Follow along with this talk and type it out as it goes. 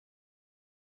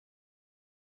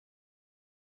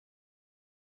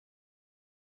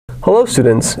Hello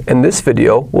students, in this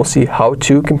video we'll see how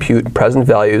to compute present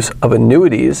values of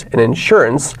annuities and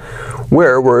insurance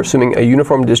where we're assuming a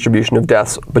uniform distribution of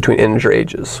deaths between integer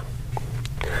ages.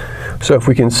 So if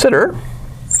we consider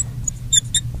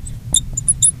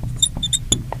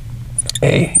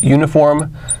a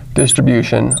uniform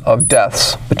distribution of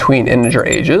deaths between integer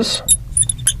ages,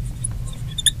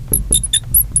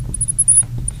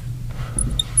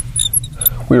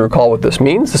 we recall what this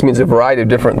means. This means a variety of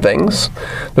different things.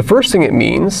 The first thing it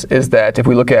means is that if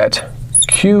we look at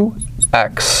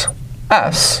qx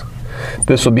s,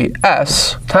 this will be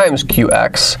s times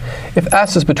qx if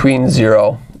s is between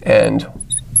 0 and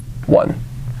 1.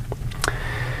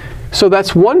 So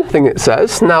that's one thing it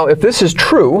says. Now, if this is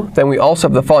true, then we also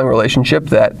have the following relationship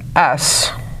that s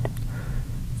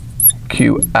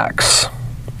qx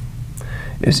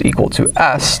is equal to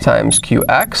s times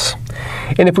qx.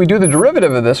 And if we do the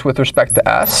derivative of this with respect to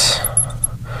s,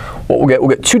 what we'll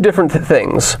get two different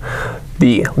things.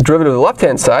 The derivative of the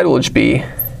left-hand side will just be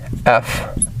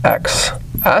fxs,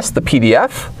 the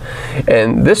PDF,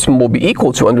 and this one will be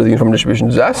equal to, under the uniform distribution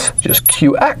of s, just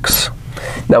qx.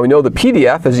 Now we know the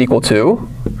PDF is equal to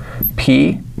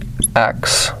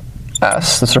pxs,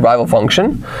 the survival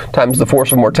function, times the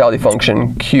force of mortality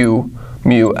function q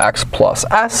mu x plus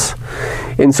s.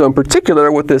 And so in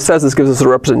particular, what this says, this gives us a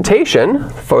representation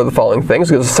for the following things.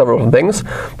 It gives us several different things.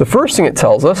 The first thing it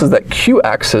tells us is that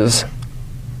qx is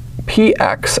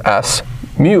pxs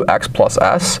mu x plus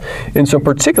s. And so in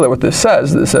particular, what this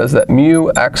says that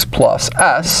mu x plus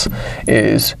s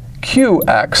is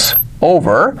qx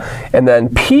over, and then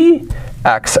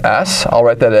pxs, I'll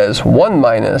write that as 1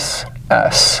 minus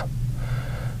s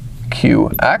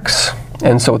qx.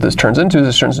 And so what this turns into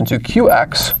is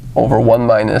qx over 1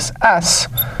 minus s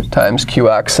times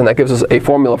qx, and that gives us a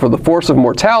formula for the force of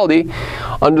mortality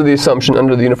under the assumption,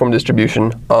 under the uniform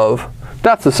distribution of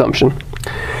deaths assumption.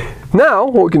 Now,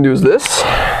 what we can do is this,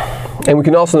 and we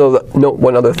can also note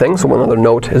one other thing. So one other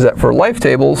note is that for life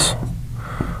tables,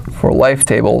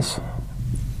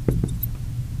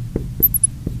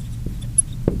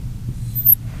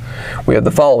 we have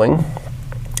the following.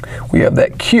 We have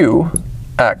that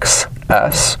qx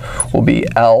s will be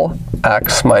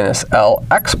Lx minus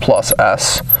Lx plus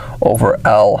s over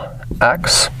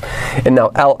Lx. And now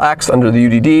Lx under the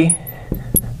UDD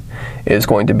is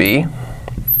going to be,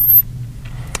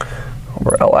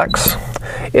 over Lx,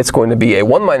 it's going to be a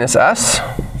 1 minus s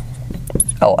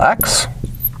Lx,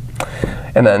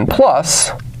 and then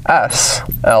plus s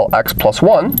Lx plus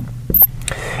 1.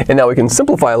 And now we can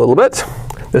simplify a little bit.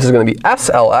 This is going to be s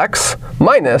Lx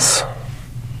minus,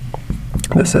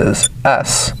 this is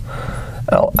s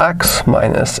Lx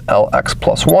minus Lx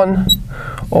plus 1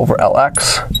 over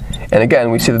Lx. And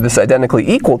again, we see that this is identically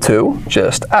equal to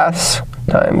just s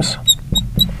times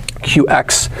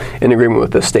qx in agreement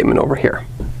with this statement over here,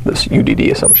 this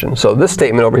UDD assumption. So this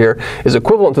statement over here is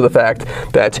equivalent to the fact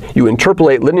that you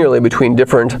interpolate linearly between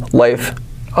different life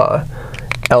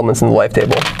elements in the life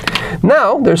table.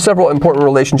 Now, there's several important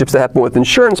relationships that happen with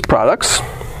insurance products.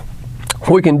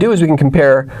 What we can do is we can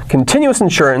compare continuous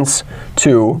insurance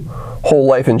to whole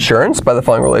life insurance by the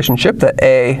following relationship, that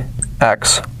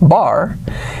AX bar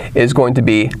is going to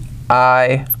be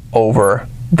I over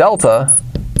delta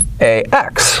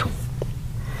AX.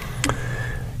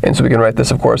 And so we can write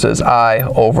this, of course, as I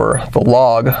over the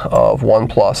log of 1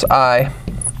 plus I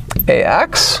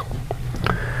AX.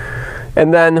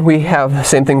 And then we have the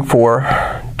same thing for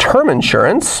term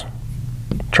insurance.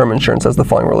 Term insurance has the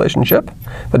following relationship.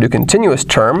 If I do continuous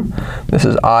term, this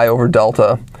is I over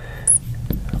delta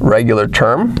regular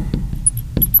term.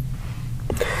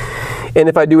 And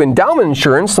if I do endowment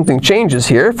insurance, something changes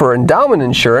here. For endowment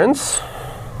insurance,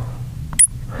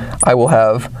 I will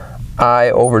have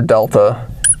I over delta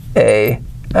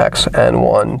AX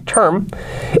N1 term.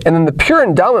 And then the pure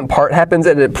endowment part happens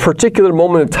at a particular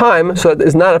moment of time, so that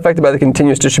is not affected by the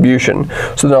continuous distribution.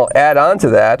 So then I'll add on to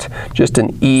that just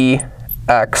an EXN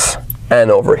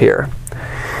over here.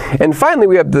 And finally,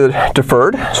 we have the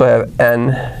deferred. So I have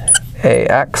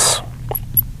NAX.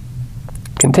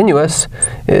 Continuous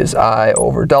is I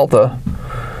over delta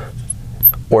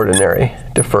ordinary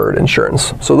deferred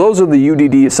insurance. So those are the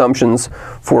UDD assumptions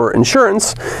for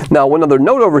insurance. Now, one other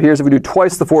note over here is if we do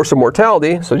twice the force of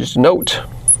mortality, so just a note,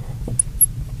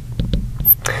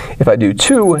 if I do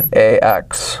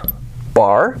 2AX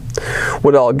bar,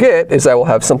 what I'll get is I will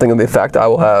have something of the effect, I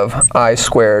will have I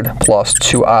squared plus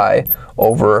 2I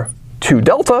over 2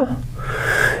 delta,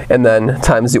 and then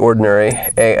times the ordinary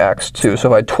AX2.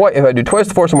 So if I do twice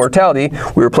the force of mortality,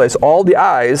 we replace all the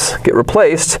i's, get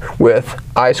replaced with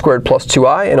I squared plus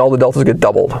 2i, and all the deltas get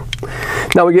doubled.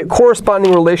 Now we get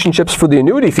corresponding relationships for the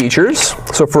annuity features.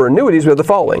 So for annuities, we have the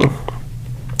following.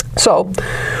 So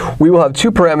we will have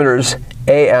two parameters,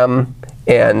 AM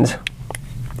and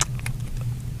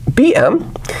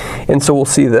BM, and so we'll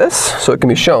see this, so it can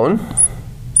be shown.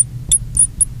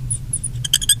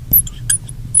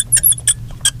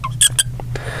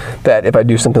 That if I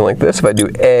do something like this, if I do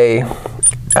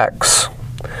AX,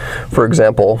 for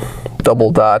example,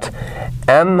 double dot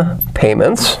M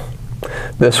payments,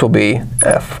 this will be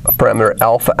F parameter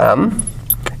alpha M,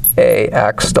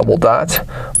 AX double dot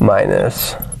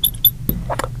minus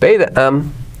beta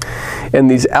M. And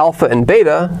these alpha and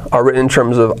beta are written in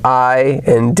terms of I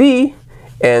and D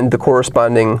and the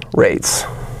corresponding rates.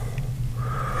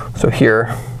 So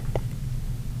here,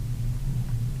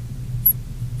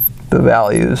 the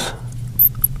values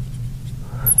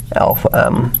alpha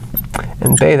M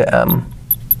and beta M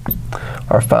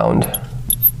are found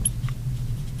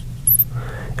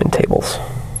in tables.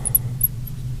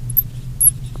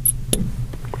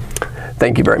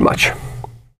 Thank you very much.